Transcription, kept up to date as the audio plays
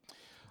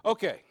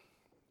Okay,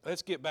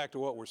 let's get back to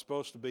what we're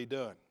supposed to be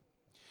doing.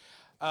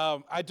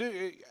 I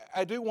do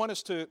want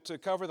us to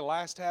cover the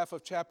last half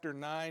of chapter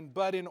 9,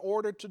 but in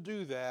order to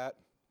do that,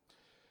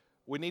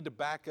 we need to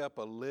back up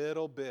a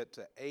little bit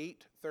to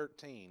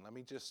 8:13. Let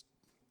me just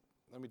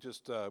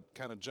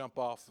kind of jump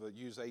off,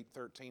 use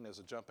 8:13 as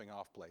a jumping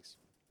off place.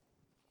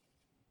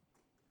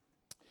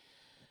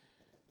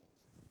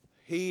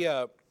 We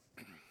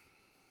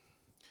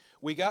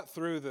got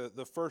through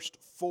the first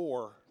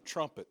 4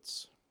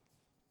 trumpets.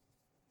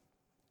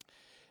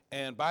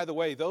 And by the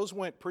way, those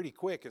went pretty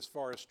quick as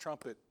far as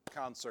trumpet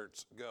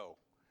concerts go.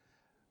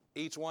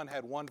 Each one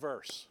had one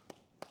verse.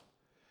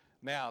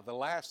 Now, the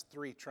last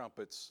 3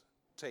 trumpets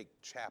take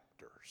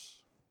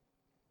chapters.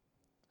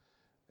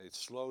 It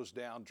slows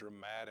down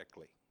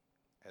dramatically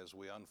as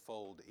we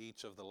unfold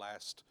each of the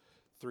last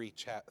 3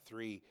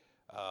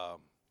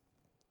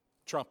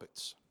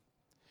 trumpets.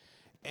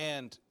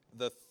 And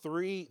the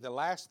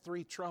last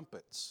 3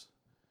 trumpets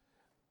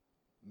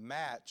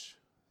match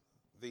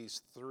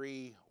these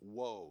 3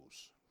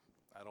 woes.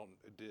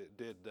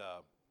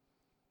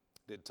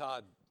 Did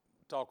Todd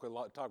talk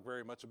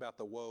very much about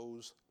the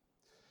woes?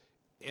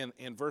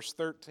 In verse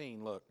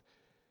 13, look.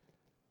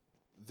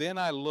 Then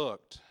I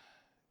looked,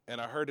 and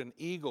I heard an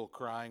eagle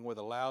crying with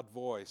a loud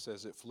voice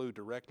as it flew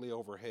directly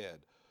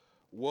overhead.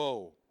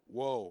 Woe,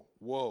 woe,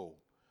 woe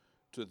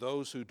to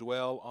those who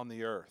dwell on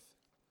the earth,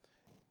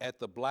 at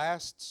the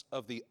blasts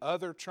of the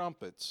other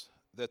trumpets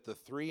that the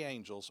 3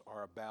 angels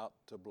are about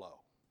to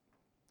blow.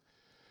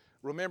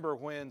 Remember,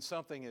 when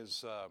something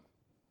is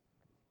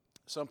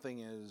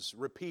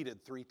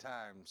repeated 3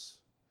 times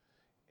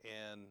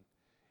in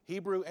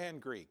Hebrew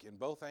and Greek, in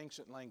both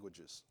ancient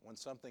languages, when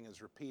something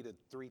is repeated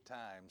 3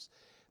 times,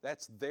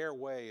 that's their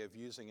way of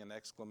using an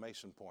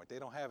exclamation point. They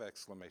don't have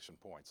exclamation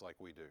points like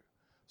we do.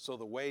 So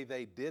the way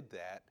they did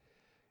that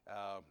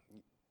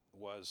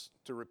was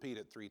to repeat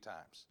it 3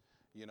 times.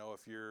 You know,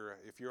 if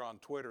you're on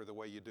Twitter, the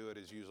way you do it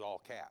is use all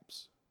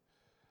caps.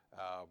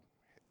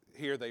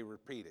 Here they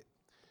repeat it.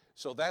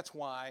 So that's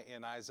why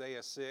in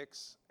Isaiah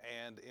 6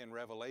 and in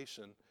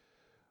Revelation,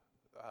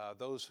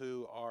 those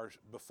who are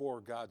before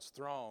God's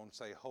throne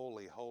say,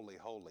 holy, holy,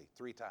 holy,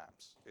 3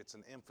 times. It's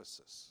an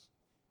emphasis.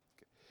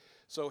 Okay.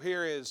 So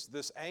here is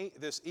this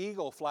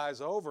eagle flies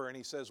over and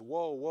he says,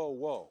 whoa, whoa,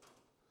 whoa.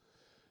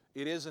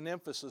 It is an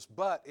emphasis,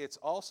 but it's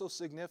also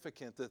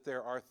significant that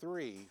there are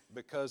 3,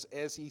 because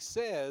as he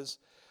says,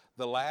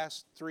 the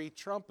last 3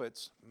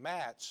 trumpets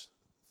match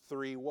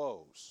 3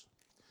 woes.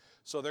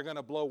 So they're going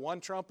to blow 1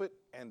 trumpet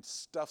and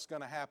stuff's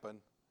going to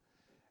happen.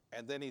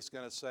 And then he's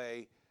going to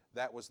say,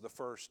 that was the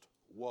first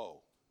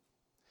woe.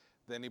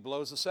 Then he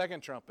blows the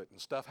 2nd trumpet and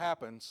stuff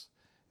happens.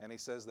 And he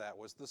says, that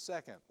was the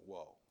 2nd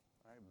woe.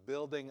 Right?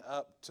 Building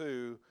up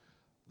to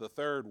the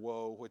 3rd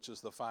woe, which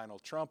is the final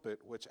trumpet,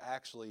 which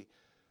actually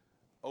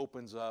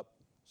opens up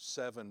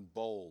 7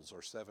 bowls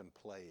or 7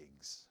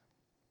 plagues.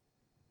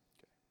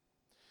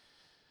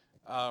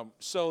 Okay.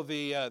 So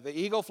the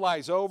eagle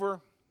flies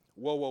over.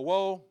 Whoa, whoa,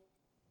 whoa.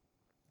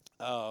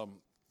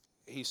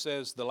 He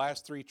says the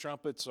last 3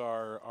 trumpets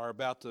are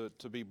about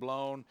to be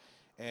blown,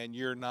 and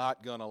you're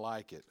not going to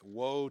like it.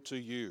 Woe to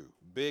you.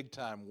 Big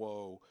time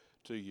woe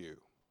to you.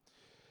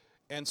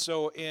 And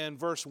so in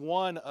verse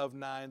 1 of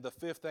 9, the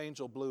 5th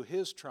angel blew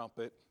his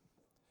trumpet.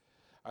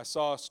 I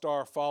saw a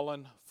star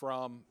fallen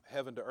from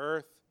heaven to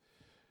earth.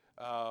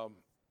 I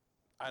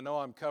know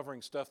I'm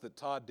covering stuff that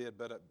Todd did,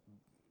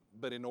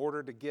 but in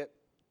order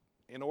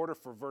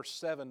for verse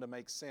 7 to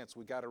make sense,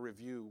 we got to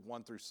review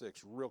 1 through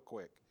 6 real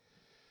quick.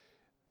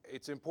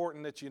 It's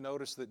important that you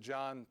notice that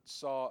John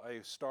saw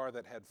a star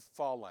that had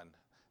fallen.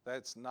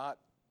 That's not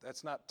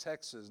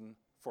Texan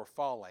for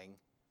falling.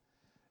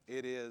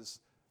 It is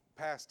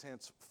past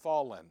tense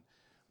fallen.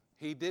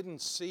 He didn't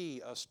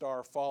see a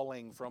star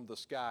falling from the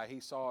sky.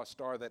 He saw a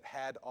star that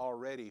had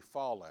already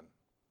fallen.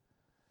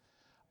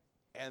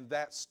 And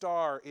that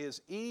star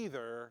is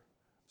either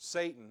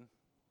Satan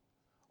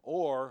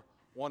or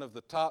one of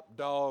the top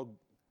dog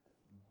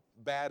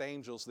bad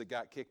angels that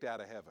got kicked out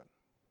of heaven.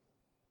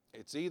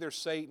 It's either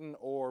Satan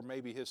or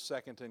maybe his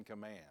second in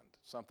command,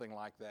 something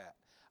like that.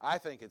 I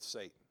think it's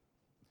Satan.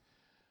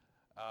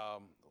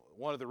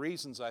 One of the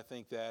reasons I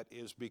think that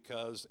is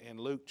because in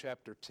Luke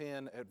chapter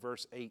 10 at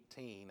verse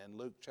 18, and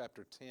Luke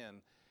chapter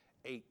 10,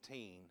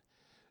 18,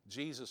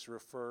 Jesus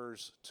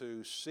refers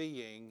to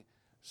seeing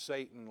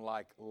Satan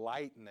like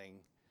lightning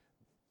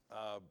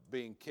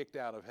being kicked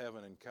out of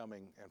heaven and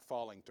coming and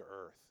falling to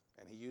earth.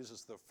 And he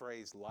uses the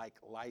phrase like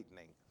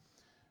lightning,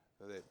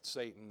 that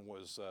Satan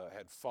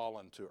had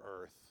fallen to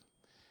earth.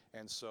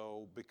 And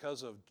so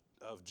because of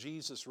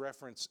Jesus'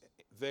 reference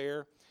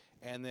there,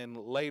 and then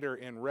later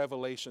in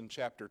Revelation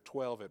chapter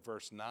 12 at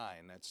verse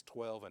 9, that's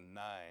 12 and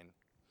 9,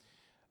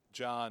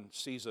 John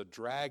sees a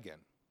dragon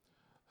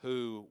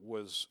who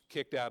was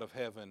kicked out of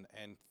heaven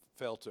and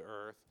fell to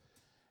earth.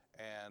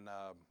 And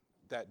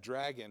that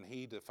dragon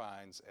he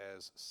defines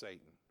as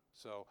Satan.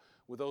 So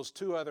with those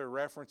 2 other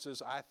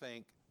references, I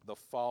think the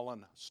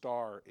fallen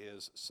star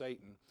is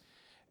Satan.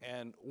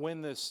 And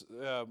when this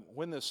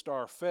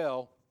star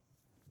fell,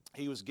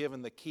 He was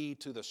given the key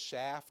to the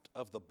shaft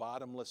of the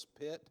bottomless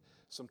pit.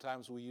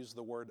 Sometimes we use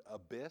the word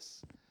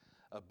abyss.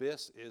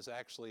 Abyss is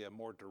actually a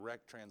more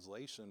direct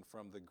translation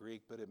from the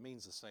Greek, but it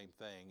means the same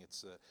thing.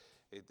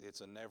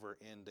 It's a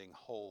never-ending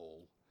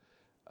hole.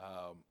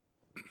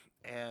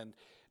 And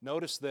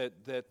notice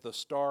that the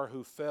star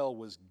who fell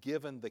was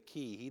given the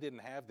key. He didn't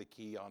have the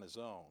key on his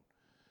own.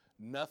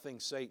 Nothing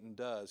Satan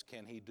does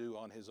can he do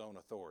on his own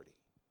authority.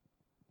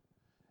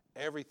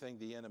 Everything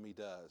the enemy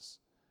does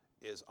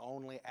is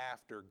only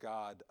after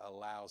God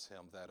allows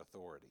him that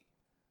authority.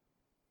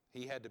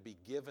 He had to be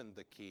given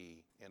the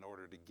key in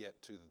order to get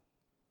to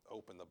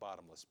open the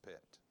bottomless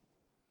pit.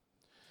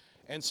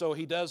 And so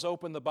he does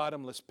open the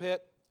bottomless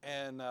pit,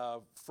 and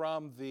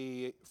from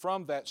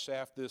that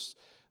shaft, this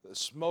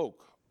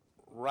smoke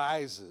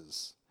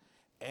rises,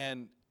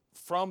 and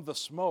from the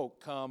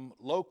smoke come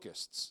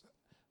locusts,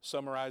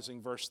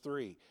 summarizing verse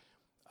 3.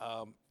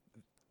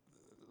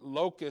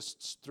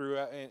 Locusts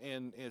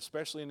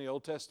especially in the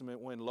Old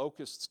Testament, when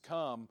locusts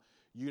come,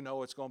 you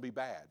know it's going to be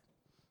bad.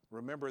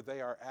 Remember,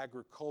 they are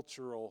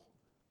agricultural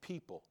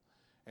people,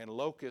 and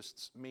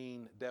locusts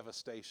mean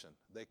devastation.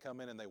 They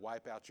come in and they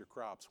wipe out your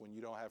crops. When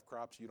you don't have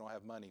crops, you don't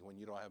have money. When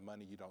you don't have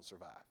money, you don't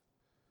survive.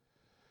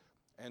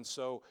 And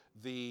so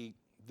the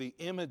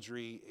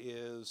imagery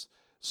is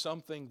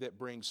something that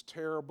brings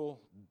terrible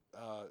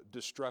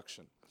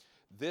destruction.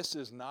 This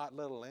is not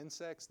little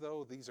insects,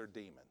 though. These are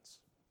demons.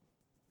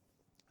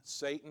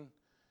 Satan,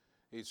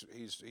 he's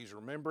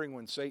remembering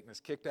when Satan is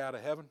kicked out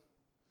of heaven,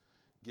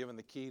 given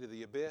the key to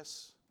the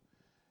abyss.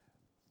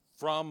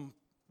 From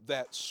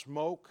that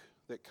smoke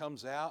that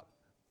comes out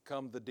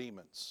come the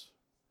demons.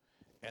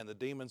 And the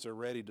demons are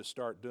ready to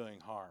start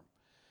doing harm.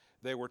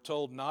 They were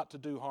told not to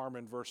do harm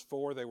in verse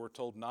 4. They were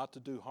told not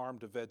to do harm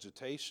to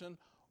vegetation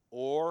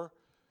or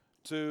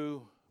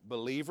to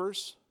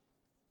believers.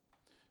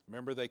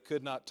 Remember, they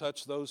could not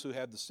touch those who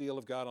had the seal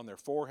of God on their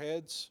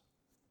foreheads.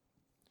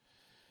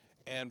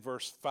 And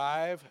verse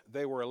 5,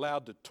 they were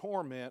allowed to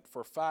torment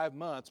for 5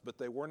 months, but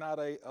they were not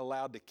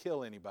allowed to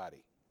kill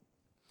anybody.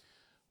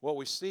 What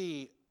we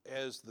see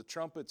as the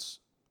trumpets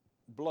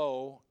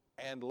blow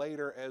and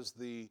later as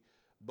the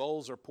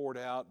bowls are poured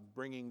out,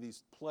 bringing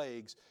these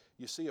plagues,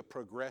 you see a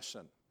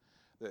progression.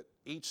 That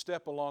each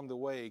step along the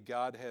way,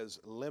 God has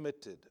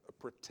limited,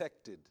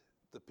 protected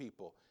the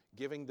people,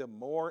 giving them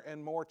more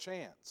and more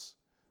chance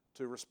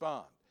to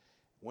respond.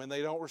 When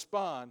they don't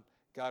respond,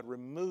 God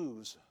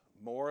removes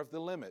more of the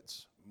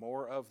limits,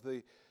 more of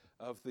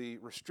the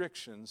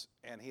restrictions,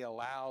 and he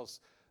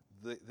allows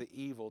the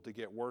evil to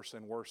get worse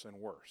and worse and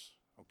worse.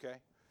 Okay?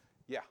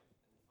 Yeah.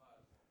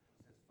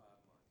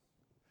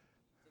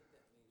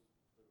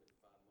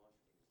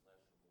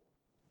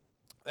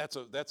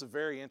 That's a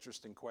very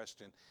interesting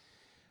question.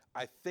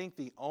 I think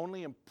the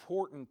only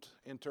important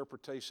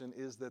interpretation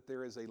is that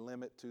there is a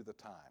limit to the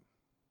time.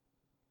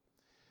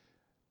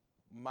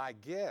 My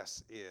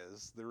guess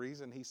is the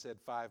reason he said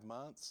 5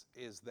 months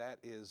is that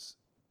is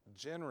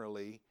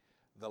generally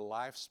the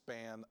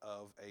lifespan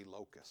of a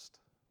locust.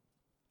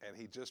 And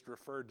he just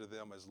referred to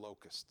them as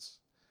locusts.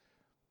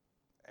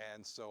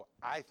 And so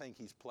I think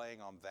he's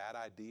playing on that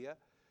idea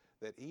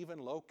that even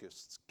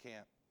locusts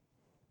can't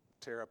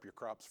tear up your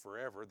crops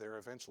forever. They're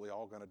eventually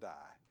all going to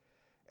die.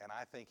 And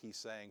I think he's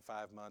saying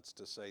 5 months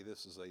to say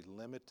this is a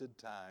limited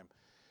time.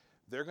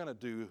 They're going to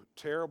do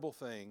terrible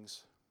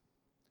things,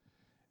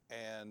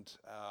 and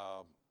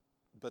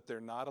but they're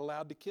not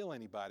allowed to kill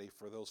anybody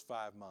for those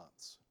 5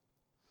 months.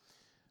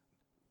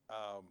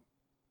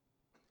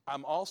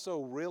 I'm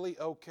also really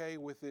okay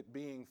with it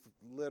being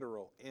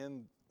literal.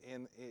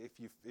 If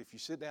you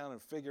sit down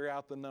and figure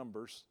out the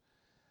numbers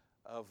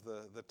of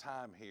the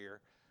time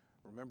here,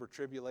 remember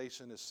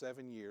tribulation is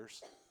 7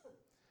 years.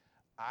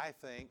 I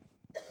think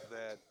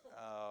that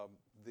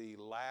the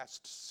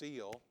last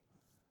seal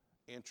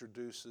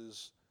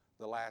introduces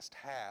the last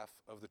half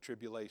of the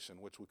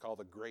tribulation, which we call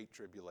the Great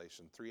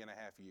Tribulation, 3.5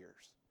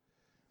 years.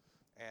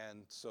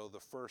 And so the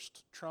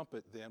first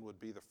trumpet then would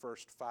be the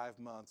first 5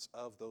 months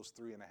of those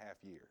 3.5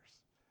 years.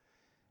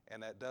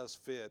 And that does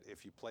fit,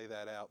 if you play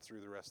that out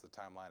through the rest of the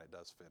timeline, it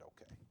does fit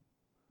okay.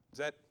 Is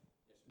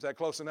that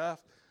close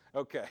enough?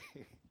 Okay.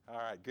 All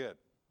right, good.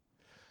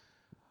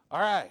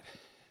 All right.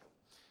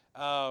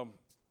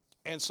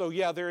 And so,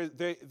 yeah,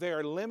 they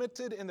are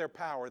limited in their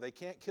power. They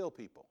can't kill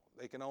people.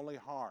 They can only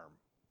harm.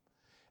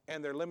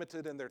 And they're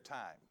limited in their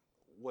time.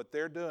 What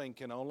they're doing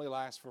can only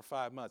last for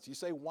 5 months. You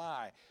say,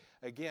 why?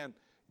 Again,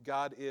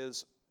 God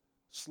is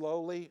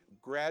slowly,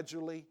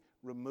 gradually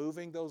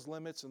removing those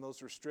limits and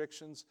those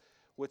restrictions,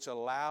 which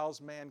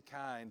allows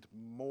mankind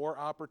more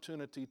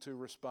opportunity to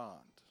respond.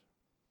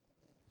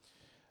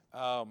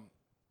 And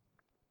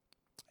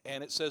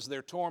it says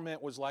their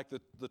torment was like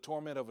the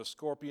torment of a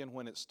scorpion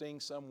when it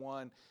stings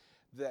someone.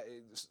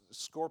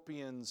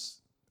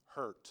 Scorpions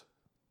hurt.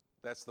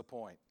 That's the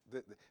point.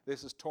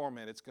 This is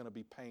torment. It's going to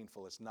be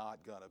painful. It's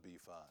not going to be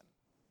fun.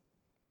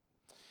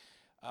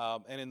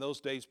 And in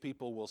those days,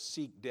 people will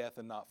seek death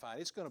and not find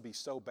it. It's going to be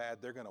so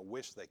bad, they're going to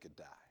wish they could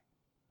die.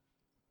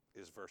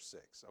 is verse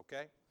 6,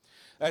 okay?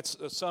 That's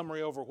a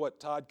summary over what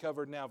Todd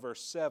covered. Now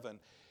verse 7.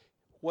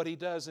 What he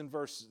does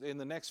in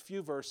the next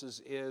few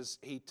verses is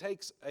he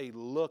takes a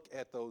look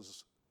at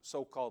those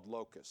so-called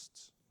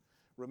locusts.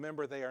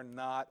 Remember, they are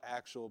not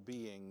actual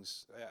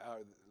beings.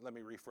 Let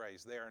me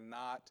rephrase. They are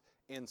not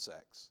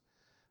insects.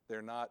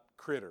 They're not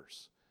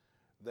critters.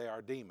 They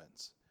are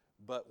demons.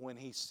 But when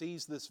he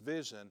sees this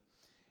vision,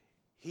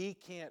 he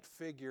can't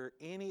figure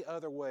any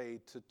other way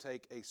to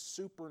take a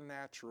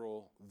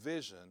supernatural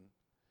vision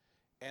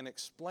and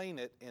explain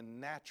it in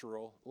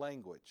natural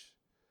language.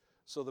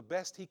 So the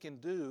best he can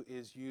do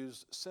is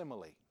use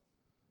simile.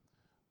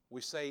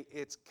 We say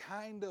it's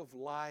kind of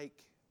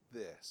like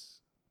this.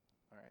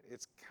 All right,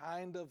 it's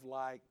kind of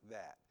like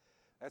that.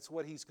 That's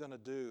what he's going to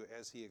do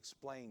as he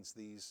explains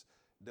these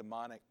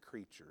demonic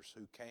creatures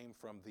who came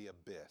from the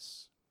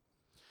abyss.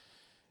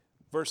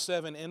 Verse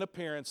 7, in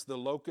appearance, the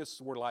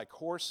locusts were like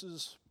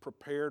horses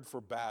prepared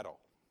for battle.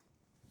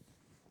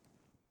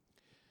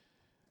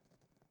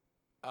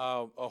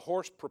 A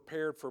horse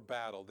prepared for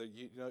battle.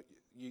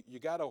 You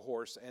got a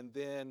horse, and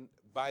then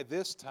by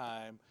this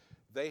time,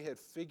 they had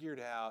figured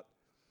out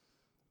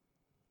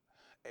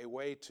a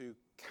way to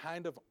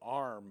kind of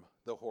arm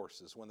the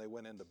horses when they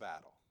went into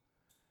battle.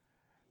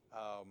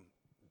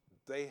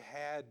 They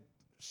had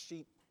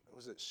sheep,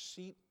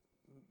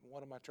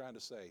 what am I trying to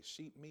say?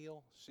 Sheep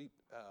meal?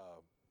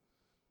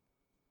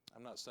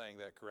 I'm not saying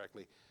that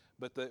correctly.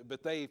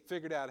 But they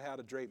figured out how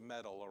to drape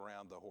metal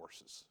around the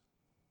horses.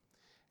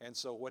 And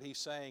so what he's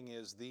saying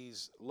is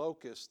these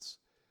locusts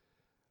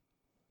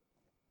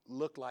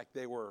looked like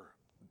they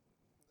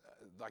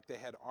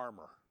had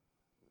armor.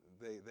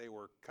 They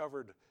were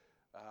covered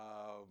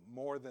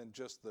more than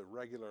just the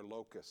regular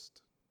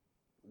locust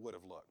would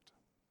have looked.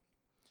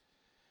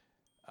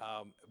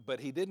 But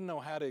he didn't know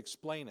how to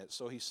explain it,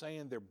 so he's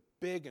saying they're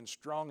big and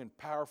strong and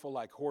powerful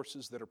like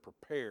horses that are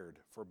prepared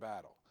for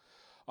battle.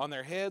 On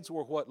their heads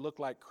were what looked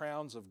like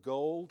crowns of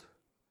gold.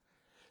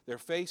 Their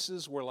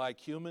faces were like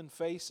human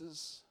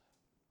faces.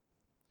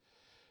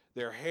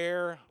 Their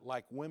hair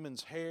like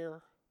women's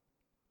hair.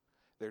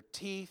 Their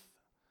teeth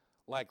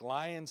like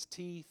lions'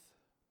 teeth.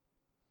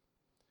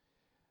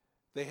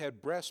 They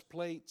had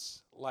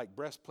breastplates like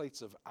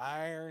breastplates of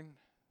iron.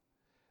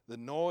 The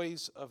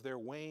noise of their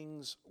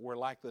wings were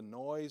like the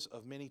noise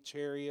of many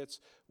chariots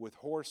with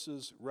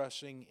horses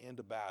rushing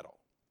into battle.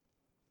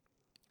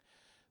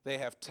 They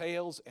have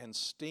tails and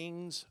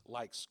stings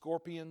like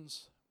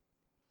scorpions,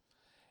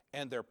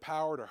 and their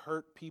power to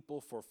hurt people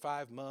for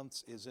 5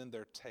 months is in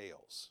their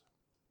tails.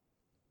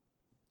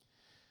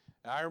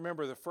 Now, I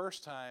remember the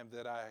first time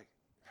that I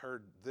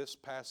heard this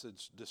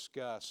passage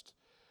discussed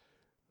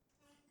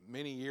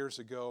many years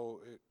ago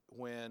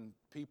when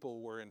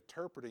people were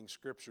interpreting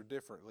Scripture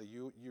differently.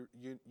 You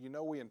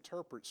know we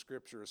interpret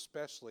Scripture,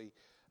 especially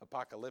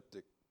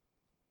apocalyptic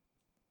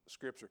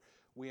Scripture.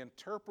 We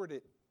interpret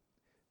it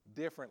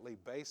differently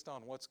based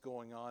on what's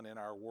going on in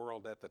our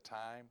world at the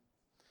time.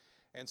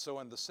 And so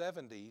in the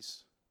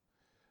 70s,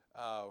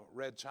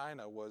 Red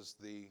China was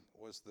the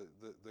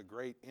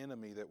great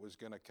enemy that was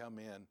going to come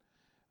in,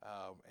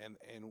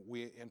 and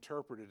we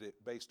interpreted it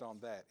based on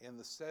that. In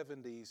the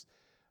 70s,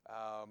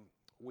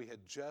 we had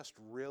just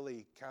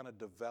really kind of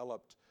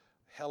developed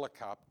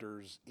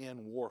helicopters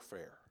in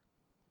warfare.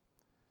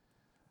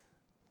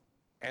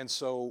 And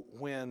so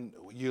when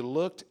you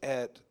looked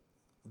at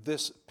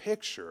this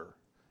picture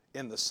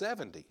in the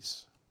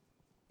 70s,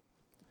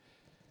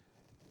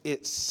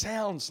 it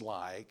sounds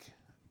like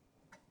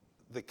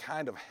the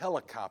kind of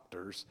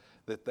helicopters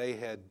that they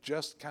had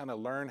just kind of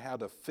learned how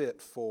to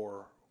fit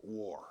for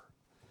war.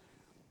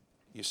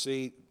 You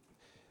see,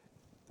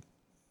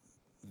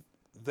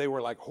 they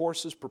were like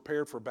horses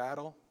prepared for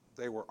battle.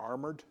 They were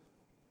armored.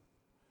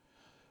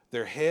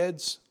 Their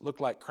heads looked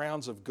like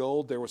crowns of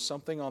gold. There was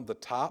something on the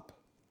top.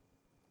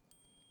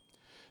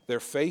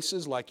 Their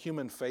faces like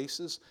human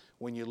faces.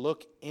 When you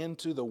look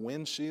into the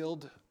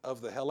windshield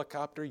of the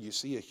helicopter, you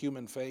see a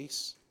human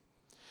face.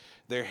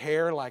 Their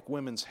hair like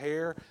women's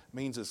hair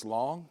means it's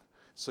long.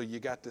 So you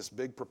got this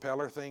big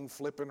propeller thing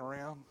flipping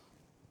around.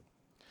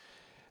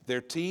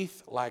 Their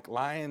teeth like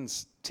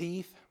lions'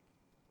 teeth.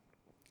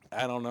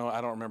 I don't know.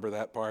 I don't remember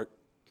that part.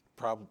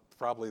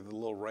 Probably the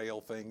little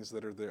rail things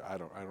that are there. I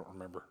don't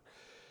remember.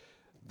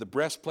 The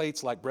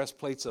breastplates like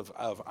breastplates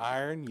of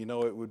iron. You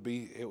know, it would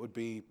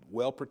be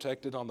well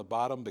protected on the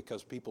bottom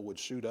because people would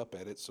shoot up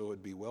at it, so it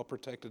would be well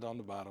protected on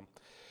the bottom.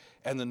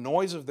 And the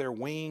noise of their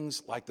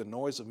wings like the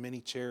noise of many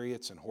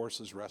chariots and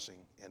horses rushing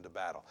into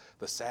battle.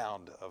 The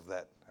sound of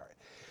that. All right.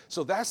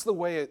 So that's the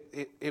way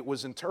it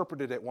was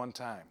interpreted at one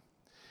time.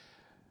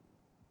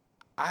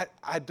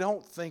 I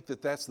don't think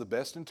that that's the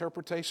best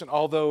interpretation,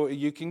 although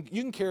you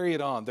can carry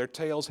it on. Their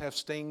tails have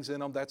stings in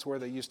them. That's where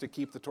they used to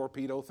keep the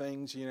torpedo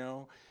things, you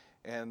know.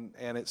 And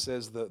it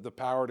says the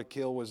power to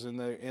kill was in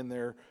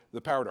their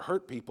the power to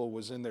hurt people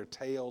was in their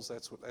tails.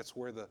 That's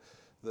where the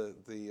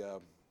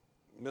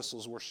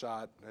missiles were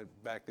shot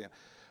back then.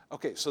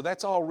 Okay, so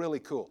that's all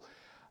really cool.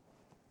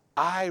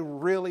 I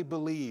really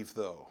believe,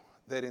 though,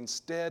 that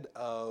instead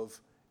of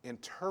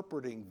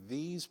interpreting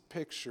these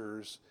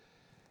pictures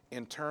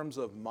in terms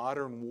of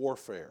modern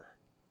warfare.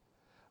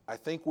 I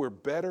think we're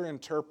better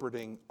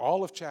interpreting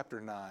all of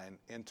chapter 9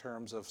 in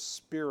terms of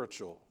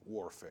spiritual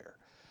warfare.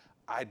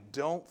 I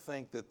don't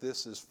think that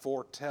this is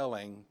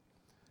foretelling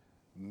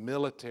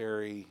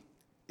military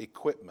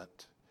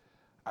equipment.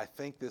 I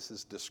think this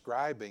is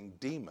describing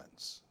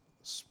demons,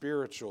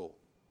 spiritual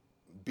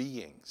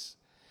beings.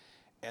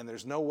 And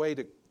there's no way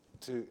to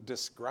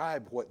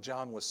describe what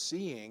John was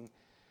seeing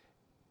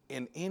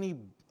in any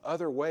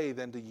other way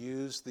than to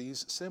use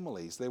these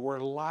similes. They were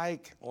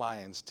like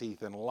lion's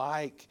teeth and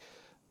like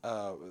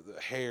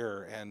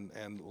hair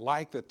and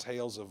like the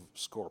tails of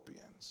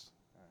scorpions.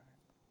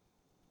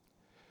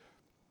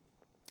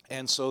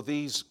 And so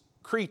these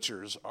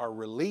creatures are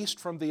released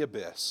from the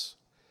abyss,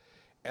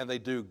 and they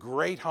do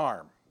great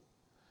harm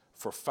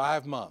for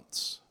 5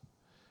 months,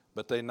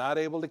 but they're not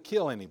able to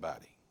kill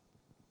anybody.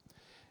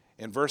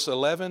 In verse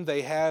 11,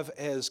 they have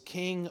as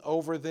king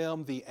over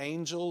them the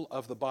angel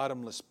of the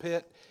bottomless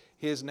pit.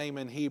 His name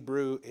in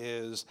Hebrew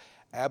is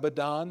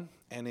Abaddon,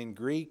 and in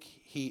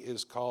Greek he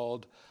is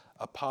called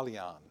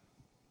Apollyon.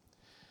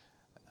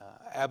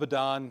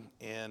 Abaddon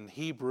in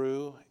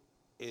Hebrew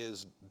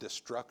is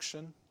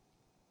destruction.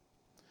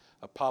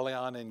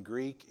 Apollyon in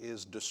Greek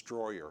is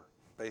destroyer,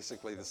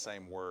 basically the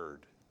same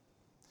word.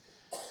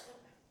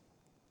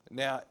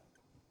 Now,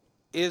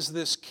 is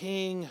this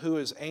king who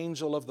is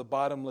angel of the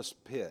bottomless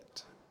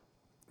pit?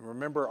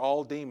 Remember,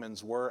 all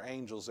demons were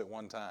angels at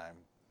one time.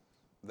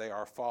 They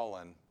are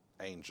fallen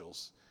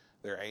angels.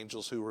 They're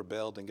angels who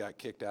rebelled and got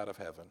kicked out of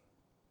heaven.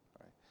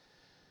 Right?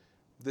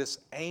 This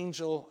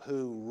angel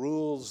who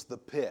rules the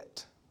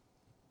pit,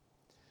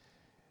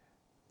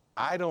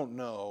 I don't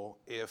know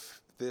if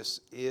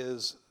this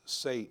is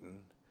Satan.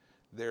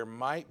 There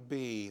might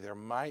be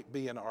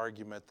an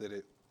argument that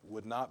it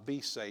would not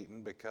be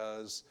Satan,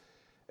 because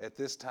at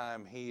this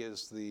time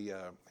he's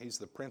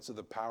the prince of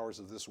the powers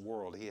of this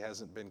world. He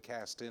hasn't been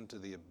cast into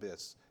the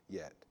abyss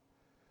yet.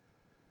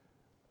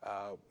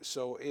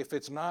 So if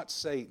it's not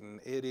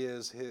Satan, it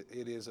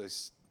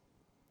is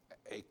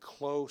a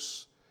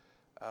close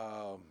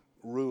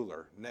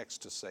ruler next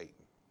to Satan.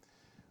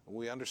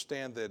 We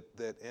understand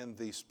that in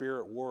the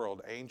spirit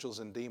world, angels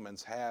and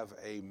demons have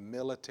a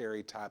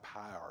military type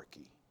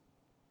hierarchy.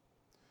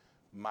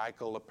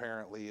 Michael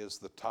apparently is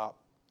the top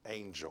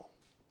angel.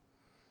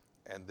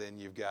 And then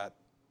you've got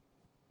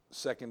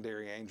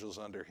secondary angels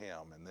under him.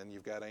 And then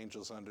you've got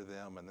angels under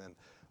them, and then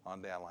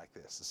on down like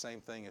this. The same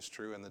thing is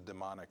true in the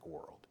demonic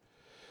world.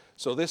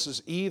 So this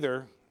is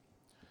either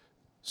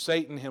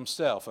Satan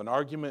himself. An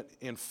argument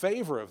in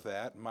favor of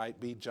that might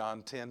be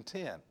John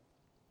 10:10,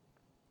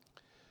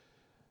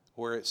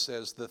 where it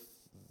says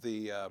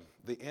the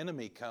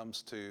enemy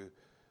comes to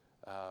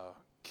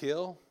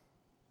kill,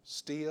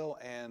 steal,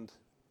 and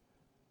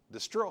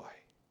destroy.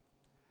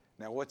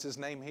 Now, what's his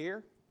name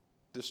here?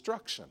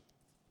 Destruction.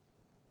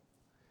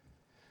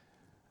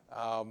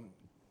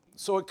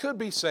 So it could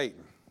be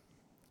Satan.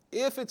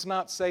 If it's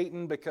not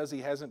Satan because he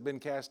hasn't been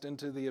cast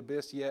into the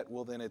abyss yet,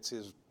 well, then it's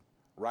his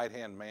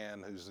right-hand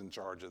man who's in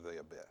charge of the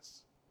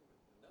abyss.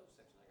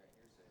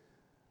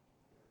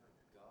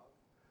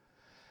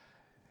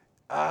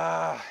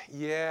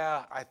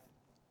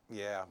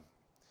 Yeah.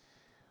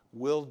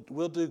 We'll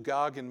do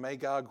Gog and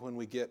Magog when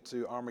we get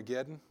to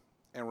Armageddon,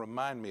 and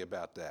remind me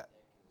about that.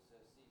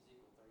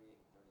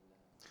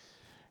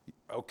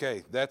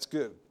 Okay, that's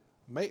good.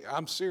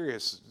 I'm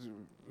serious.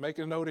 Make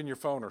a note in your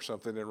phone or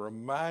something and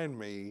remind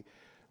me,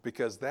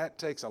 because that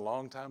takes a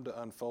long time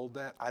to unfold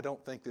that. I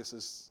don't think this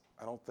is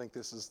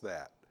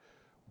that.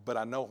 But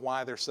I know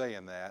why they're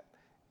saying that,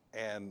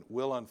 and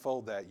we'll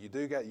unfold that. You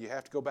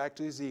have to go back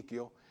to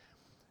Ezekiel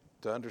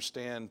to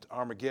understand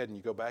Armageddon.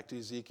 You go back to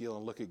Ezekiel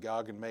and look at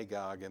Gog and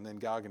Magog, and then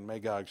Gog and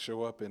Magog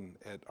show up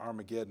at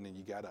Armageddon, and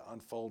you got to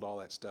unfold all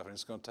that stuff, and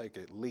it's going to take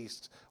at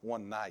least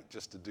one night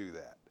just to do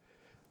that.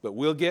 But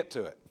we'll get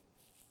to it.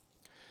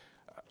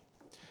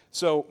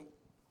 So,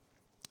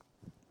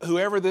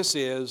 whoever this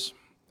is,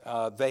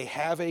 they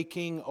have a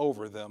king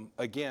over them,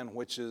 again,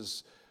 which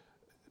is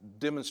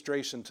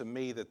demonstration to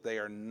me that they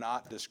are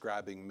not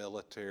describing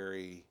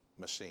military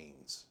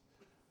machines,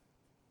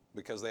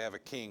 because they have a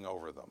king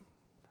over them.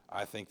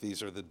 I think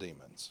these are the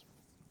demons.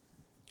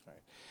 All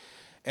right.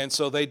 And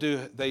so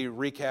they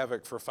wreak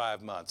havoc for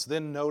 5 months.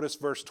 Then notice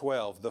verse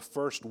 12, the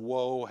first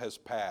woe has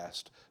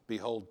passed.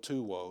 Behold,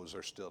 2 woes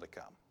are still to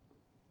come.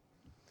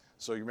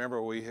 So you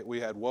remember we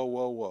had woe,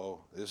 woe,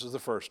 woe. This is the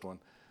first one.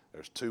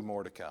 There's 2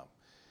 more to come.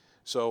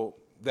 So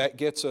that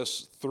gets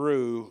us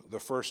through the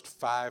first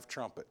 5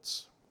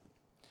 trumpets.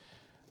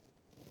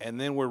 And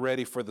then we're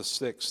ready for the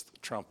 6th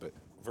trumpet.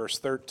 Verse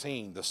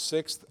 13, the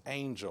 6th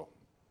angel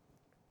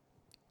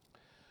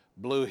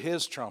blew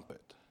his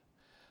trumpet.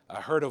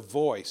 I heard a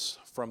voice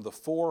from the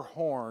 4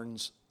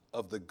 horns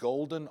of the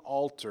golden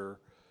altar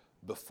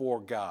before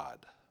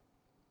God.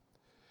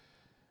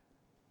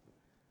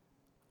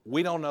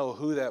 We don't know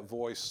who that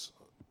voice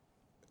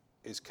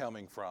is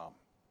coming from.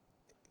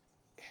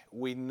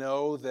 We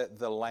know that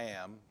the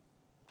Lamb,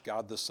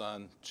 God the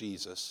Son,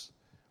 Jesus,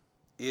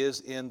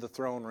 is in the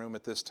throne room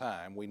at this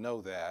time. We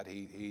know that.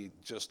 He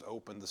just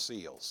opened the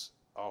seals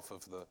off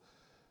of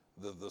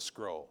the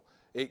scroll.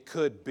 It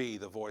could be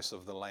the voice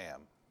of the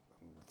Lamb,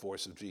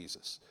 voice of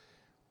Jesus.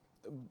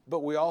 But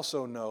we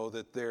also know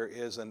that there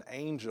is an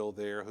angel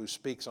there who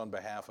speaks on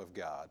behalf of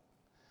God.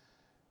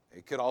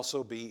 It could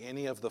also be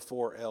any of the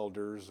four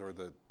elders or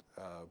the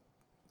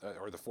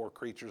four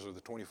creatures or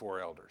the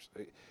 24 elders.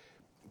 It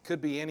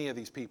could be any of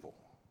these people.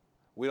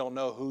 We don't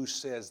know who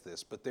says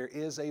this, but there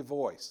is a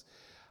voice.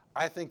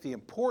 I think the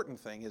important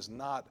thing is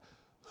not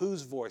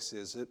whose voice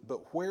is it,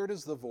 but where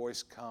does the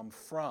voice come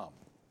from?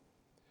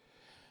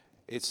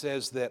 It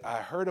says that I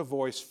heard a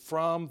voice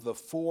from the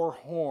four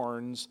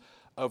horns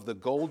of the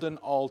golden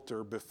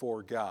altar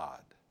before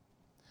God.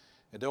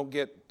 And don't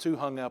get too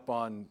hung up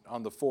on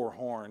the four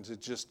horns.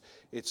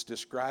 It's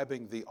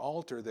describing the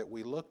altar that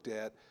we looked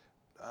at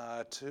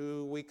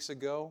 2 weeks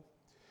ago.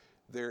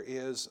 There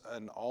is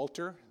an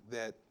altar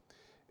that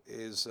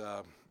is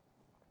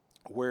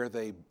where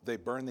they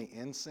burn the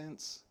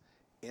incense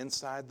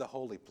inside the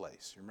holy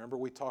place. You remember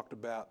we talked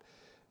about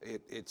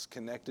it's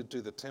connected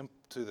to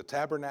the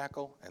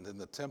tabernacle and then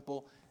the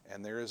temple,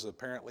 and there is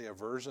apparently a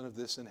version of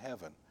this in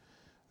heaven.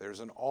 There's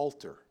an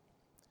altar.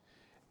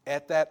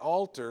 At that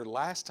altar,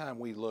 last time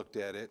we looked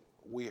at it,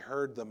 we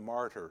heard the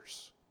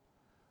martyrs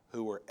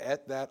who were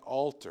at that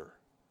altar,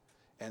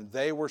 and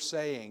they were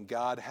saying,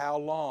 God, how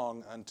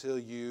long until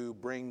you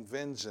bring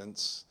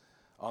vengeance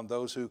on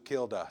those who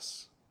killed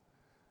us?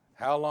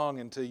 How long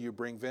until you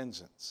bring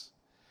vengeance?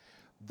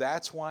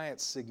 That's why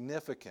it's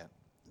significant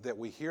that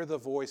we hear the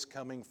voice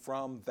coming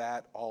from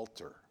that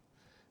altar.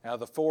 Now,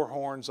 the four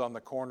horns on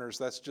the corners,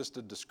 that's just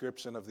a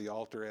description of the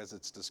altar as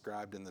it's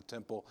described in the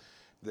temple.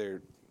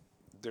 There's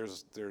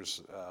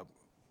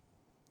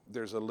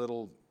a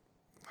little,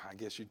 I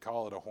guess you'd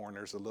call it a horn.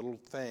 There's a little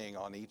thing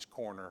on each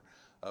corner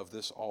of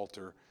this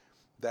altar.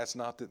 That's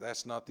not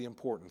the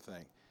important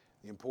thing.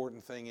 The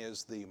important thing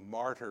is the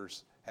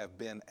martyrs have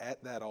been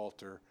at that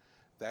altar.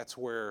 That's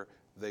where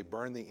they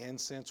burn the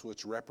incense,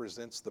 which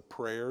represents the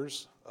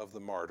prayers of the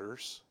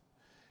martyrs.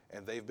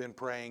 And they've been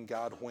praying,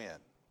 God, when?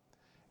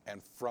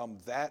 And from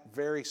that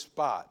very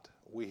spot,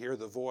 we hear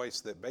the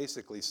voice that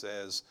basically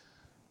says,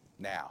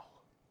 now.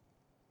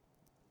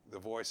 The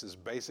voice is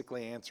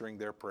basically answering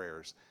their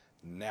prayers.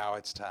 Now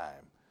it's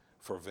time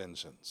for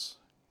vengeance.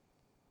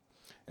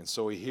 And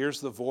so he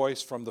hears the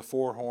voice from the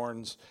four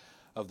horns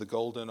of the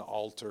golden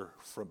altar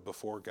from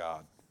before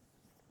God,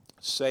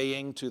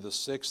 saying to the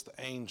sixth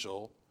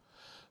angel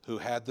who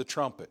had the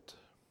trumpet,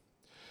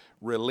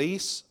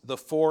 release the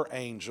four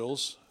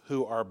angels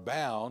who are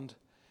bound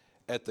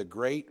at the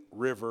great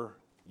river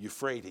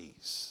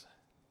Euphrates.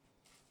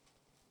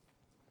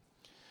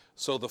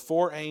 So the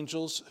four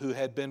angels who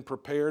had been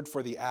prepared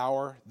for the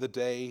hour, the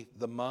day,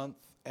 the month,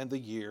 and the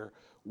year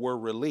were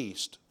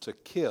released to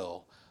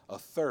kill a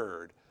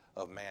third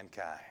of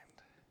mankind.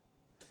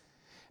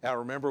 Now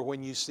remember,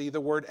 when you see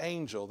the word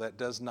angel, that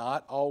does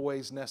not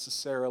always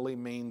necessarily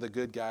mean the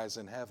good guys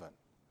in heaven,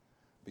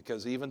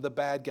 because even the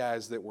bad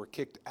guys that were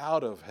kicked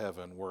out of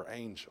heaven were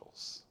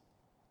angels.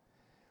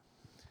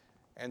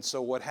 And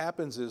so what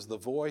happens is the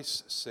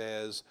voice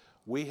says,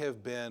 we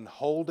have been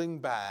holding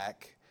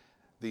back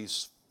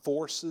these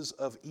forces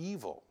of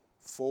evil,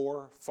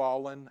 four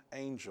fallen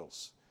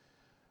angels.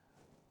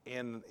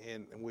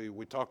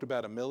 We talked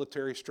about a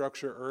military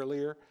structure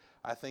earlier.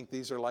 I think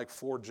these are like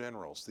four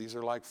generals. These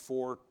are like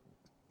four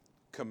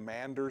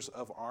commanders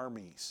of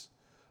armies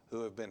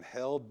who have been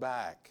held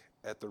back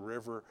at the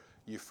river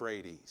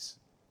Euphrates.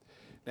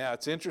 Now,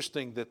 it's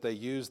interesting that they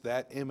use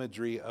that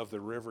imagery of the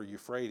river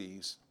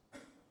Euphrates,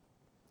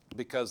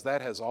 because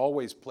that has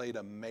always played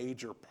a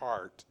major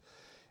part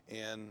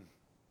in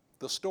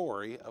the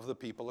story of the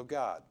people of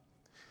God.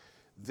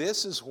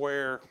 This is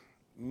where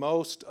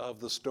most of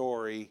the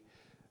story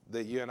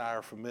that you and I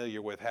are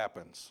familiar with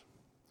happens.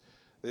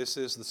 This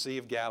is the Sea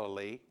of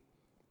Galilee,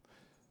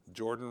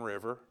 Jordan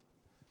River,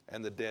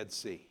 and the Dead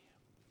Sea.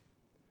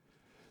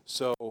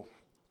 So,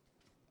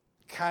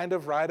 kind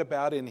of right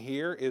about in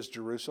here is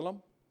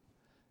Jerusalem,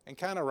 and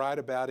kind of right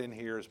about in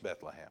here is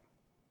Bethlehem.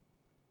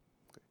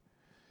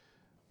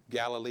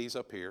 Galilee's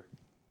up here.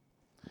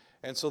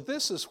 And so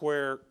this is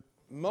where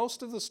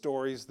most of the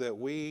stories that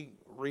we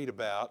read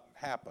about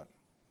happen.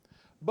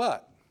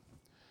 But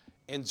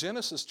in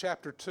Genesis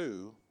chapter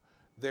 2,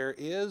 there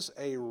is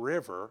a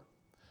river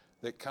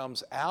that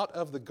comes out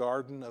of the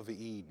Garden of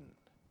Eden.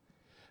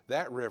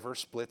 That river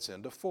splits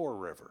into four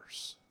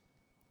rivers.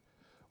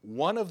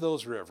 One of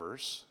those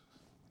rivers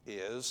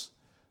is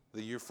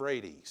the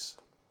Euphrates.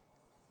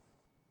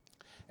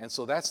 And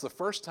so that's the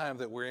first time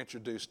that we're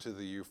introduced to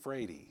the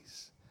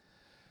Euphrates.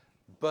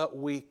 But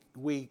we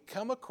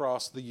come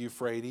across the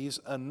Euphrates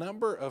a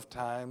number of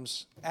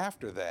times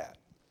after that.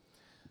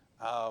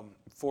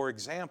 For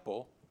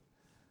example,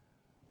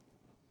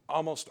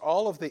 almost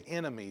all of the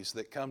enemies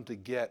that come to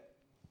get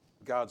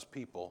God's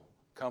people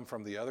come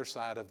from the other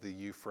side of the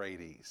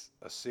Euphrates.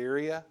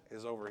 Assyria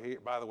is over here.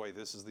 By the way,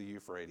 this is the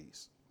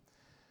Euphrates.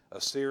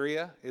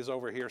 Assyria is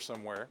over here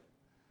somewhere.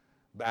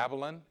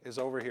 Babylon is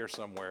over here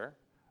somewhere.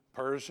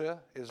 Persia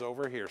is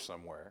over here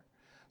somewhere.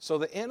 So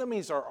the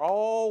enemies are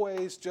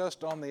always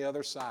just on the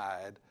other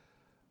side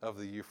of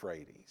the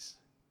Euphrates.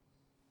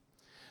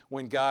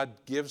 When God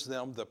gives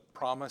them the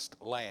promised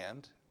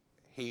land,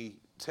 He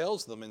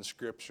tells them in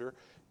Scripture,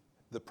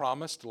 the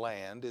promised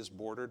land is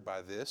bordered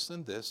by this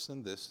and this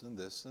and this and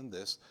this and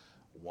this.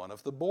 One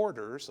of the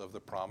borders of the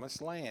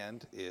promised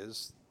land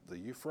is the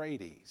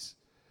Euphrates.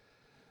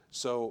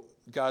 So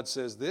God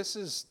says, this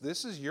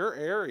is your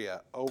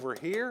area over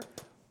here.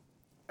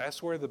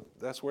 That's where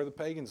the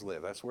pagans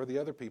live. That's where the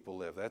other people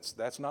live.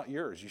 That's not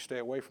yours. You stay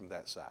away from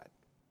that side.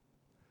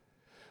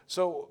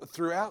 So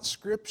throughout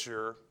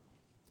Scripture,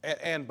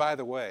 and by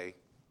the way,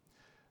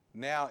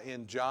 now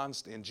in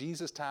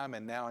Jesus' time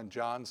and now in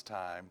John's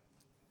time,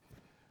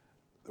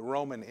 the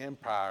Roman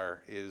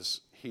Empire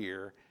is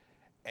here,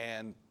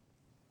 and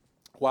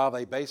while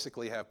they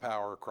basically have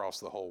power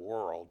across the whole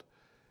world,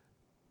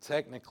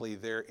 technically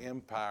their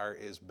empire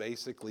is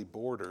basically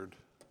bordered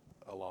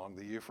along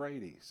the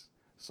Euphrates.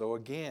 So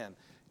again,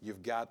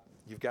 you've got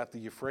the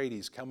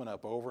Euphrates coming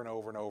up over and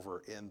over and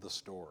over in the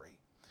story.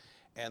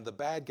 And the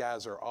bad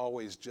guys are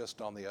always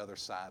just on the other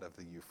side of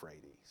the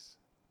Euphrates.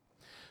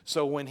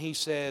 So when he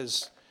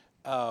says,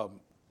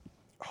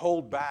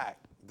 hold back,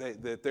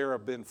 that there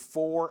have been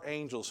 4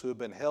 angels who have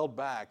been held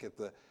back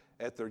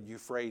at the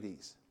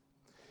Euphrates.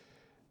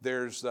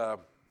 There's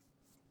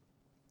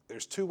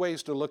 2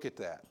 ways to look at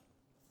that.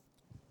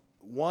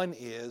 One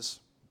is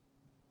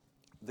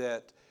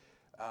that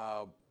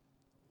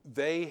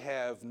they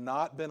have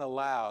not been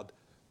allowed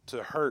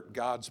to hurt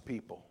God's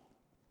people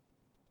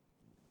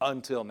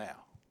until now.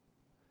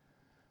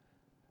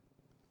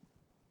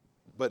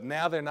 But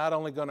now they're not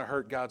only going to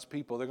hurt God's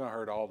people, they're going to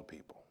hurt all the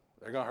people.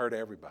 They're going to hurt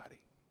everybody.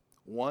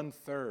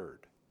 1/3.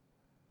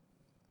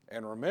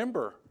 And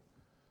remember,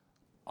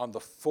 on the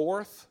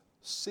 4th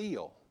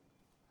seal,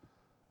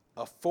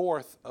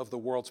 1/4 of the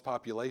world's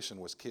population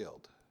was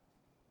killed.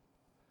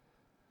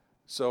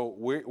 So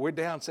we're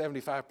down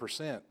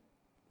 75%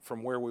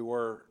 from where we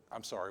were.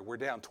 We're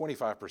down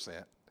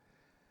 25%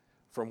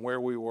 from where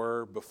we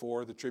were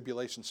before the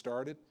tribulation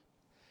started.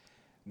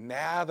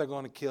 Now they're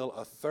going to kill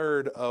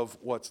 1/3 of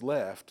what's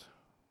left,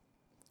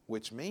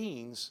 which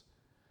means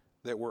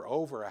that we're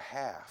over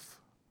 1/2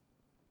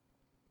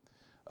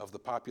 of the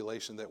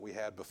population that we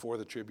had before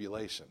the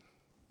tribulation.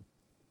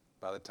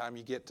 By the time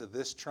you get to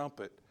this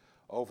trumpet,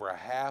 over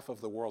 1/2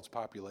 of the world's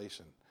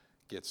population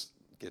gets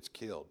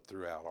killed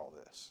throughout all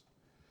this.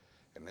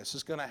 And this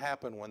is going to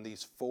happen when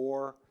these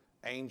 4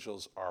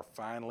 angels are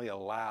finally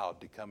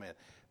allowed to come in.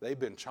 They've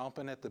been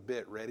chomping at the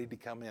bit, ready to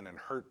come in and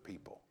hurt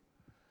people.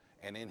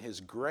 And in His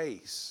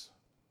grace,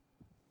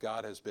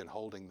 God has been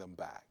holding them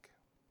back,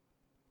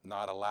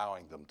 not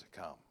allowing them to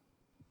come.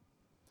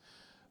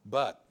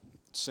 But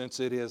since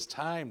it is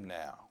time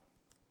now,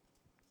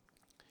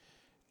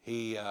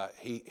 He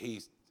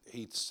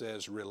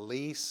says,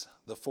 release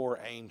the 4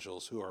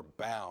 angels who are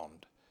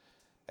bound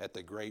at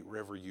the great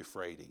river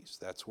Euphrates.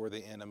 That's where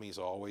the enemies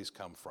always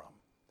come from.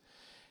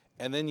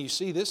 And then you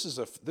see, this is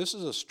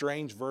a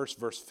strange verse,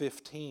 verse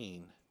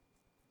 15.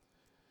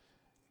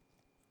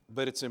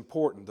 But it's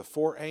important. The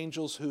 4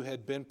 angels who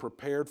had been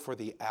prepared for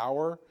the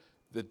hour,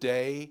 the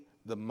day,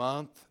 the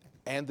month,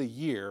 and the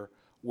year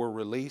were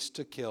released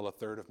to kill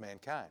 1/3 of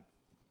mankind.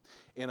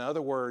 In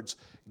other words,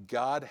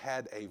 God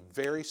had a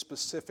very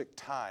specific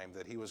time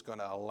that He was going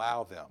to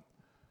allow them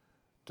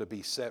to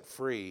be set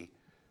free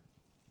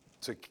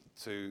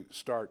to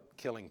start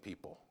killing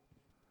people.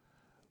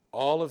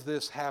 All of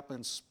this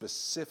happens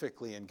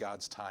specifically in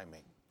God's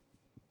timing.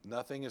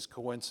 Nothing is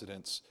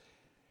coincidence.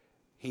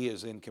 He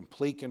is in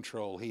complete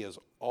control. He is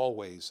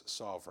always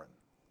sovereign.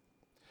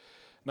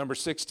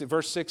 Verse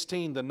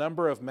 16, the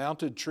number of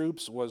mounted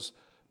troops was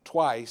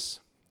twice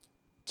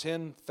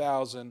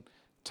 10,000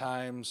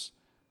 times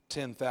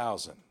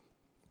 10,000.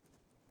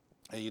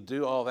 And you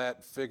do all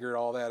that, figure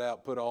all that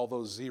out, put all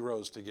those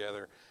zeros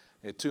together,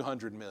 at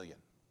 200 million.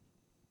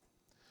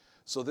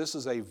 So this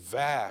is a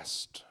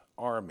vast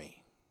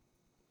army.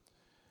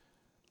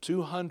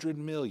 200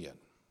 million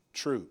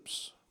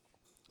troops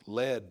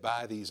led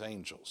by these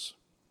angels.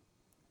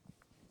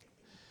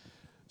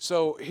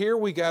 So here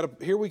we got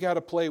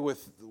to play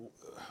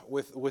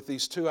with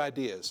these 2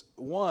 ideas.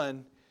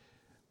 One,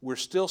 we're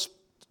still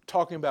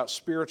talking about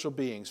spiritual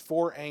beings,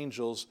 4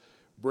 angels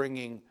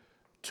bringing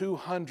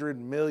 200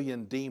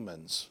 million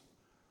demons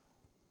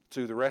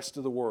to the rest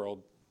of the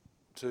world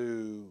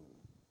to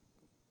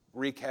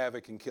wreak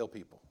havoc and kill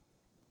people.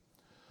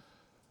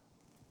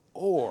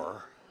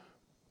 Or,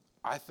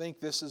 I think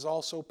this is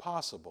also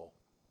possible,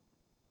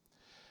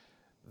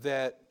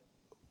 that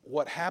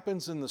what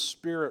happens in the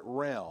spirit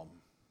realm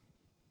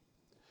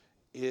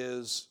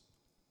is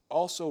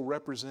also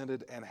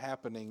represented and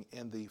happening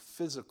in the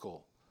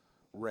physical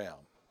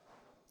realm.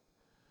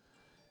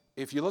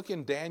 If you look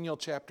in Daniel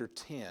chapter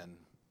 10,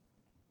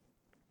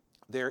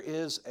 there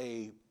is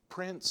a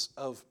prince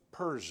of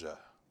Persia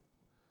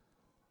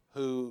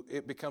who,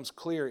 it becomes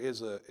clear,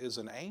 is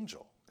an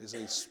angel, is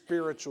a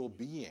spiritual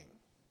being.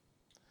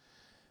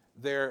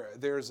 There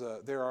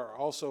are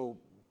also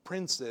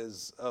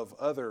princes of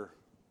other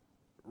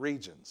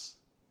regions.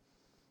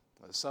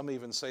 Some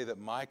even say that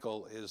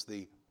Michael is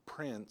the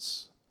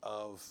prince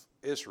of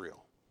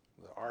Israel.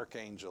 The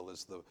archangel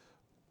is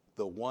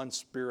the one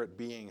spirit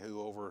being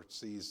who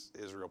oversees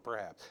Israel,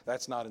 perhaps.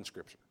 That's not in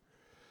Scripture.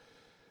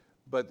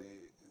 But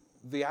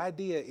the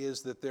idea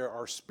is that there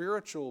are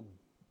spiritual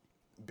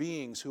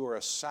beings who are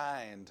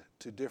assigned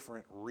to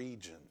different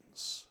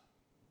regions.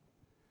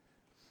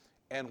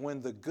 And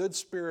when the good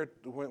spirit,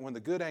 when the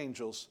good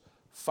angels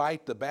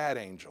fight the bad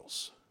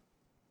angels,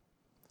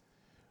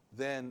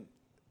 then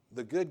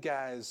the good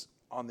guys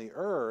on the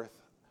earth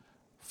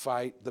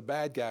fight the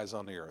bad guys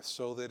on the earth.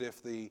 So that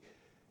if the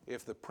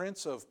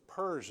prince of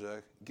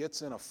Persia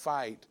gets in a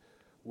fight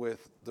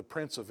with the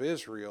prince of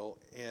Israel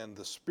in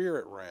the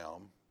spirit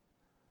realm,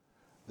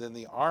 then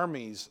the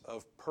armies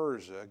of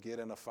Persia get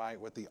in a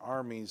fight with the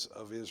armies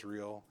of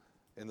Israel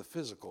in the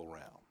physical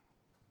realm.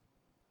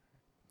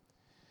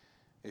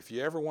 If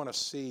you ever want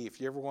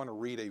to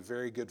read a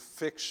very good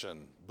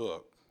fiction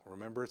book,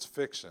 remember it's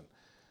fiction,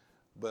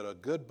 but a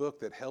good book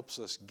that helps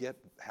us get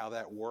how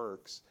that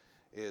works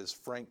is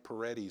Frank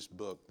Peretti's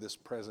book, This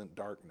Present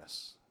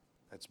Darkness.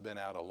 It's been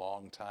out a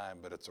long time,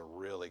 but it's a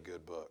really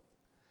good book.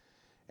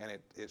 And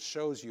it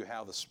shows you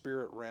how the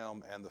spirit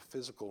realm and the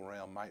physical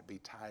realm might be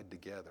tied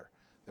together.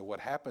 That what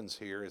happens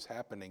here is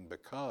happening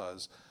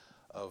because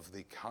of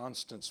the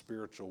constant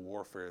spiritual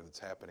warfare that's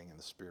happening in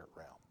the spirit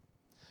realm.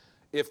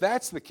 If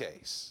that's the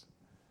case,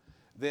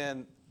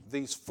 then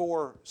these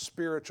four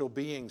spiritual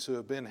beings who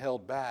have been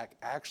held back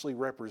actually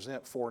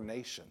represent four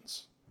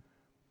nations.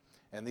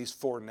 And these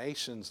four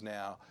nations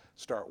now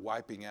start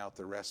wiping out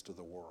the rest of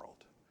the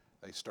world.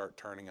 They start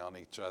turning on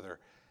each other,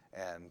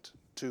 and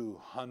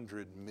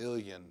 200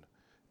 million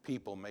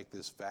people make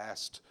this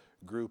vast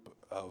group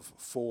of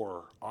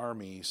four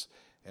armies,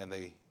 and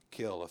they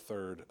kill a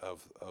third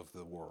of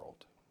the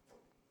world.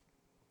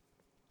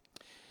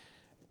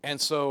 And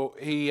so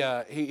he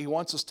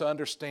wants us to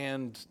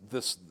understand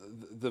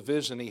the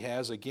vision he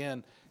has.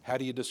 Again, how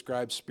do you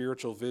describe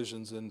spiritual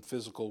visions in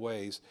physical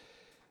ways?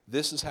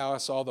 This is how I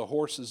saw the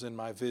horses in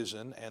my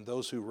vision and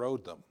those who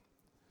rode them.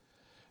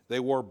 They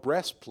wore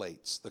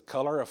breastplates, the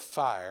color of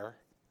fire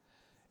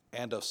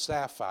and of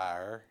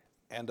sapphire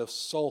and of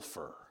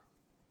sulfur.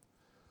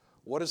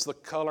 What is the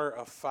color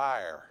of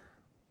fire?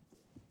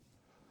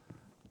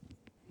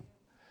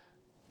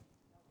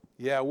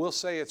 Yeah, we'll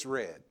say it's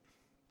red.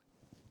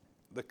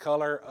 The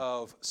color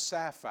of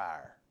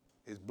sapphire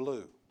is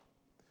blue.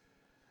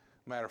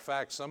 Matter of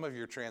fact, some of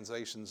your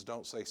translations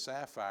don't say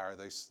sapphire.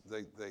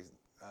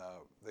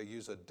 They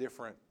use a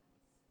different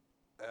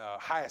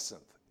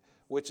hyacinth,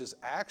 which is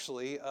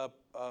actually a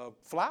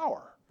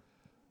flower,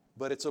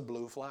 but it's a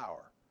blue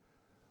flower.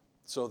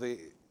 So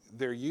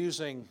they're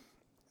using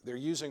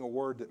a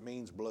word that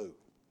means blue.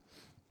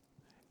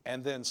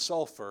 And then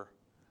sulfur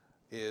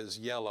is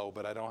yellow,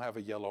 but I don't have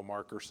a yellow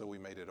marker, so we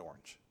made it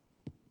orange.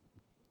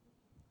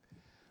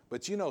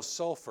 But you know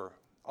sulfur,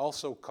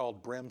 also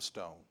called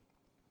brimstone,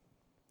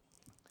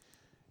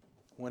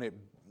 when it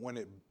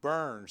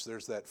burns,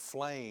 there's that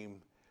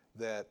flame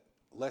that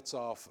lets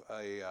off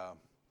I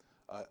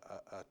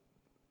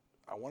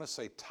want to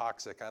say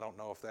toxic. I don't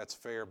know if that's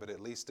fair, but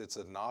at least it's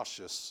a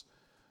nauseous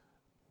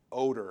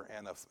odor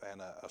and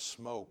a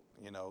smoke.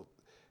 You know,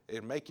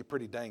 it'd make you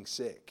pretty dang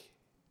sick.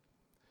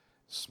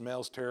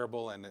 Smells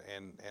terrible, and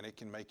it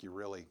can make you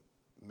really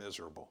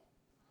miserable.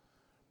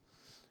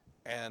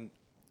 And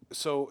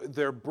so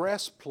they're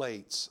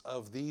breastplates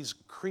of these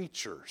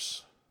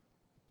creatures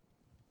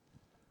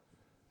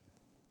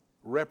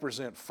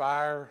represent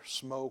fire,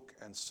 smoke,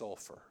 and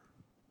sulfur.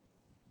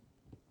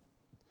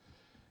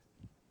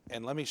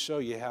 And let me show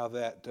you how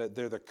that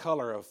they're the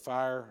color of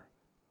fire,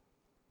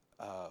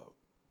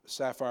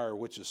 sapphire,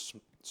 which is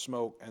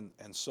smoke,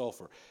 and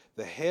sulfur.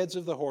 The heads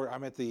of the horse,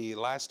 I'm at the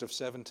last of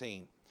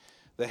 17.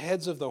 The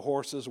heads of the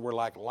horses were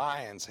like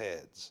lions'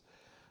 heads.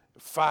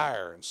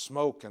 Fire and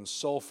smoke and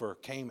sulfur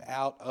came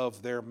out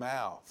of their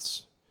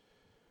mouths.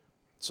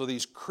 So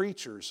these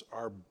creatures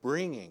are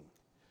bringing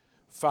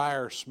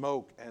fire,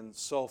 smoke, and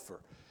sulfur.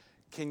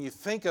 Can you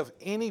think of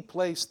any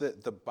place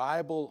that the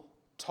Bible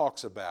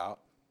talks about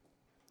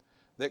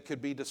that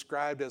could be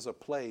described as a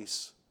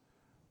place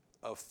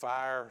of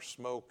fire,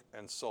 smoke,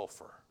 and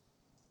sulfur?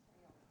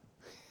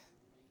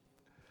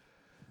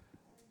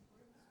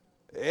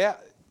 Yeah.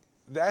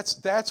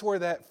 That's where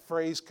that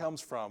phrase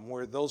comes from,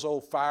 where those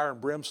old fire and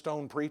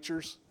brimstone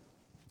preachers,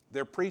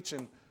 they're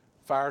preaching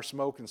fire,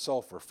 smoke, and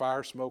sulfur,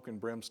 fire, smoke,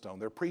 and brimstone.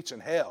 They're preaching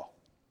hell.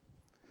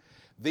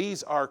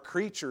 These are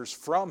creatures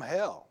from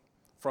hell.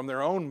 From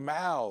their own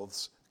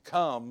mouths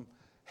come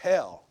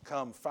hell,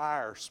 come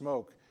fire,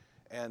 smoke,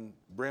 and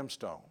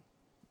brimstone.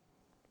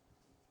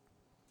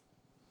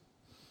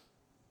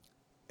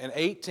 And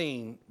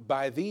 18,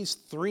 by these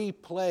three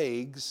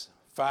plagues,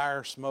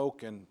 fire,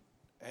 smoke, and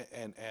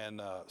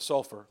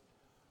sulfur,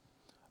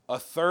 a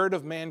third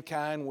of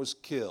mankind was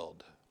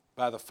killed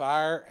by the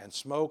fire and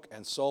smoke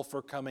and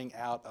sulfur coming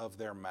out of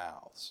their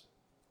mouths.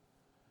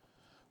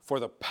 For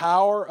the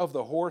power of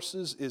the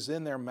horses is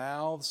in their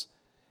mouths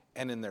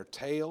and in their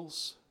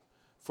tails,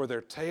 For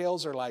their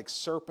tails are like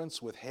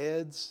serpents with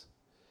heads,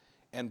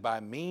 and by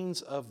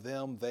means of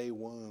them they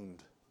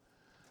wound.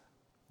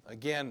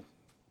 Again,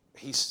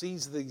 he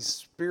sees these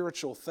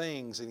spiritual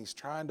things and he's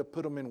trying to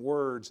put them in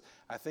words.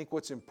 I think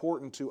what's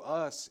important to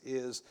us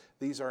is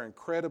these are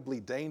incredibly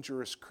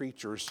dangerous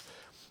creatures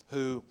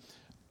who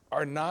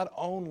are not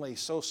only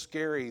so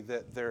scary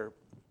that their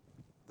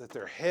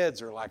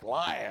heads are like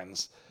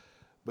lions,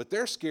 but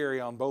they're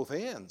scary on both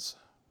ends.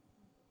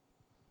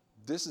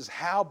 This is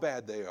how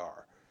bad they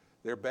are.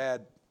 They're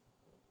bad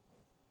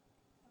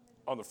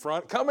on the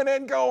front, coming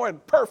and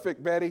going.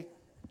 Perfect, Betty.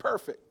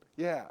 Perfect.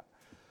 Yeah.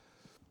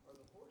 Are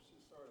the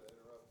horses, sorry to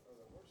interrupt, are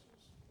the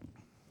horses,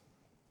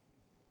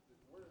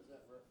 where is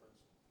that reference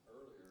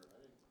earlier?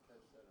 I didn't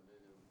catch that, or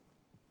maybe,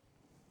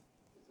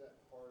 is that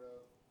part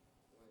of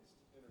when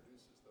he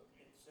introduces the?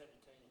 In 17.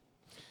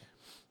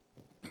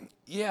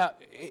 Yeah.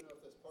 I don't know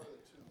if that's part of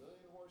the 2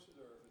 million horses,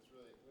 or if it's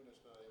really, we're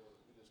just not able,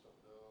 we just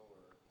don't know,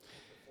 or the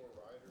 4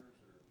 riders,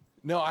 or?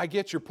 No, I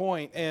get your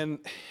point,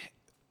 and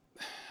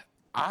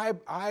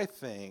I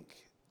think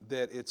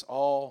that it's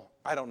all,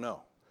 I don't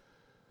know,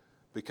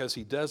 because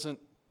he just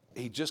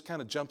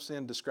kind of jumps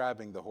in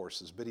describing the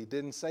horses, but he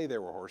didn't say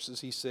there were horses.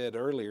 He said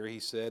earlier, he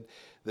said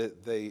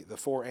that the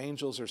 4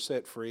 angels are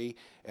set free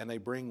and they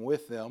bring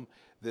with them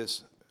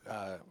this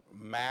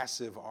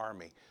massive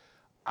army.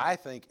 I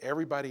think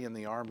everybody in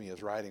the army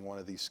is riding one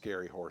of these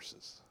scary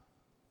horses.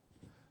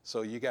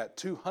 So you got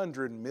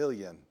 200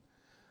 million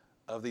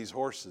of these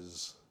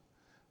horses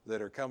that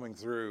are coming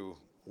through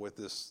with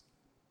this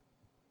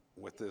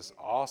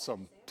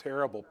awesome,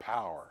 terrible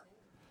power.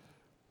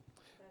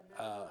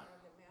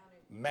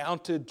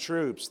 Mounted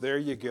troops, there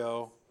you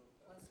go.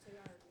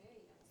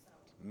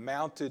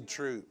 Mounted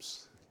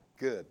troops.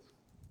 Good.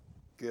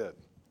 Good.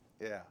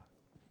 Yeah.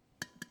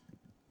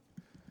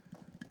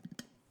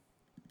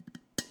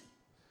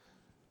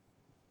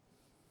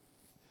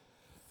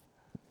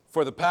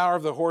 For the power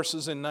of the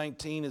horses in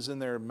 19 is in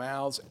their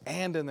mouths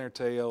and in their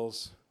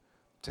tails.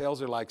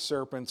 Tails are like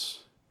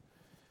serpents.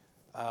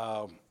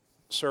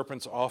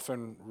 Serpents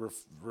often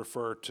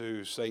refer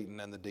to Satan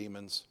and the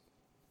demons.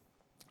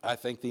 I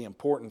think the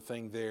important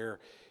thing there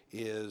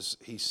is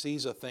he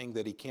sees a thing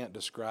that he can't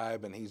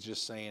describe and he's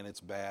just saying it's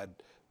bad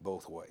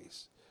both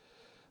ways.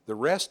 The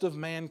rest of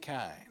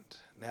mankind.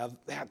 Now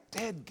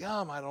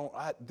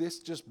dadgum, this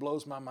just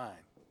blows my mind.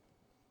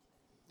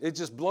 It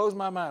just blows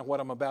my mind what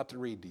I'm about to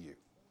read to you.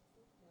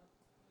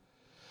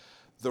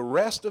 The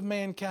rest of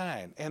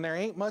mankind, and there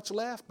ain't much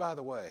left, by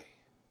the way.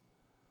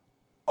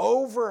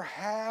 Over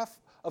half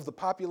of the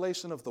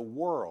population of the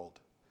world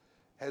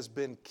has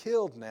been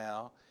killed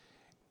now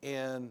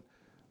in,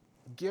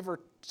 give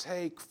or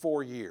take,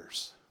 4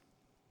 years.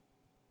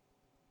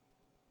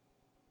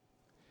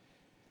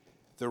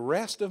 The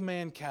rest of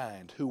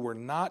mankind who were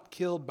not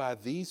killed by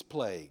these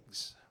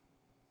plagues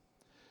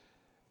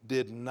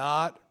did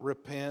not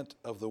repent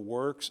of the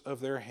works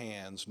of their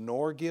hands,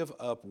 nor give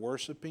up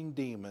worshiping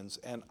demons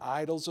and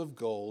idols of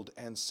gold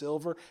and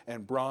silver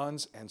and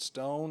bronze and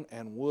stone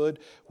and wood,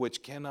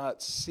 which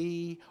cannot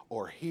see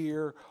or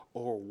hear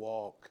or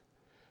walk.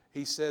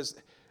 He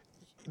says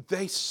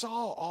they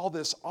saw all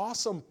this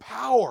awesome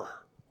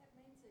power.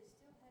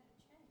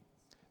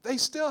 That means They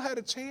still had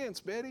a chance,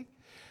 Betty.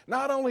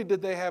 Not only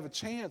did they have a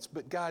chance,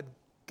 but God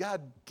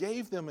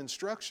gave them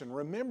instruction.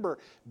 Remember,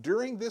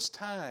 during this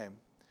time,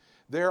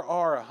 there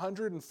are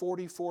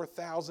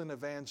 144,000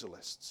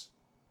 evangelists.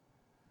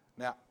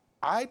 Now,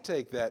 I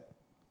take that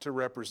to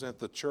represent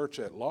the church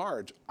at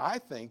large. I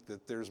think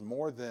that there's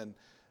more than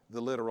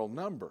the literal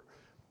number.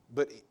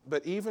 But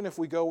even if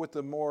we go with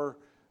the more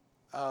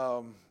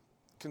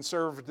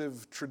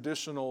conservative,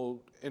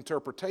 traditional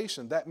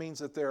interpretation, that means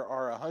that there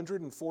are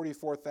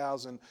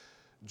 144,000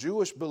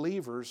 Jewish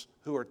believers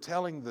who are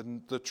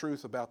telling the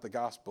truth about the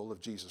gospel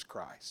of Jesus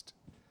Christ.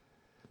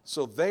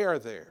 So they are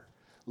there.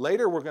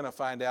 Later, we're going to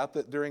find out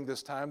that during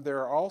this time, there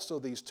are also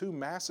these 2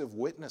 massive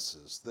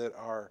witnesses that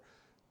are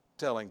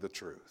telling the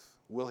truth.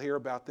 We'll hear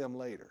about them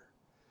later.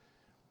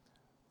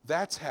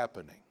 That's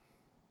happening.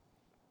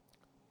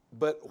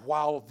 But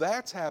while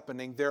that's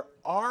happening, there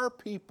are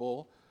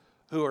people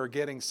who are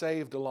getting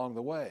saved along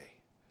the way.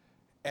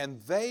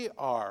 And they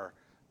are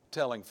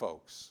telling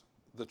folks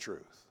the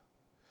truth.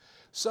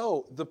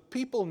 So the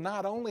people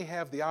not only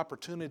have the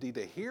opportunity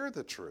to hear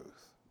the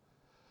truth,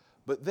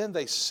 but then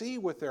they see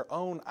with their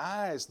own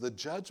eyes the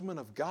judgment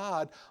of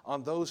God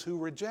on those who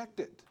reject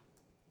it.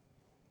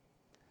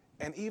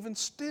 And even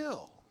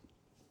still,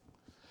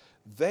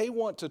 they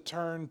want to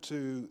turn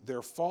to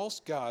their false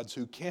gods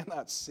who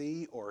cannot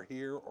see or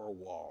hear or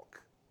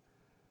walk,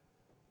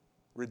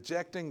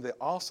 rejecting the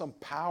awesome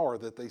power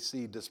that they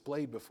see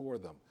displayed before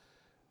them.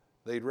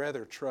 They'd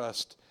rather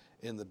trust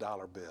in the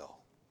dollar bill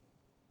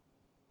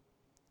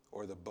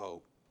or the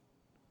boat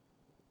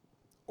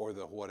or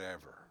the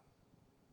whatever.